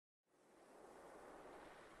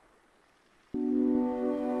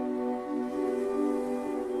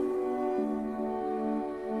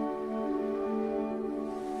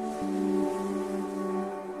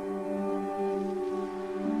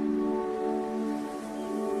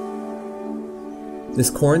This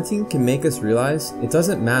quarantine can make us realize it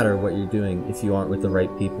doesn't matter what you're doing if you aren't with the right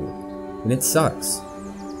people, and it sucks.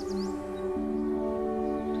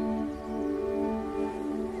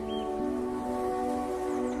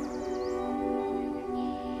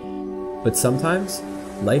 But sometimes,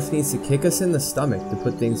 life needs to kick us in the stomach to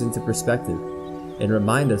put things into perspective and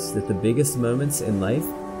remind us that the biggest moments in life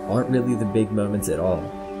aren't really the big moments at all,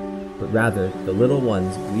 but rather the little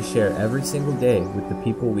ones we share every single day with the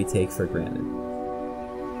people we take for granted.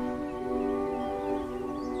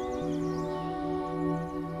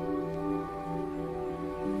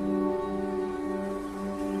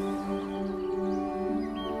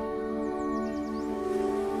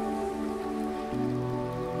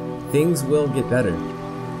 Things will get better.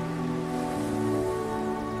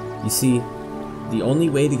 You see, the only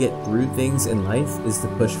way to get through things in life is to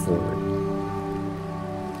push forward.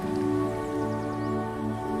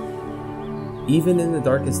 Even in the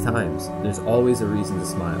darkest times, there's always a reason to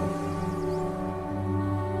smile.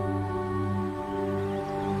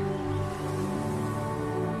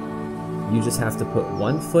 You just have to put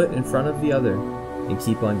one foot in front of the other and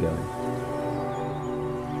keep on going.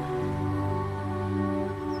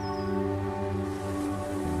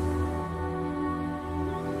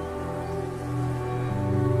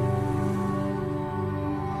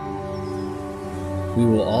 We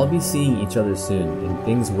will all be seeing each other soon, and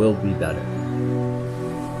things will be better.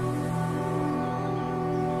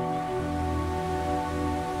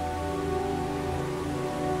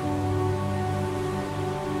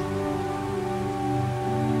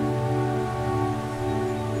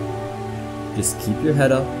 Just keep your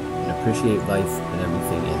head up and appreciate life and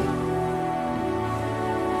everything in it.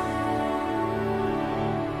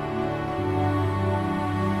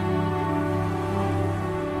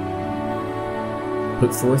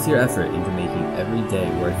 Put forth your effort into making every day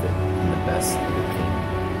worth it in the best that it can.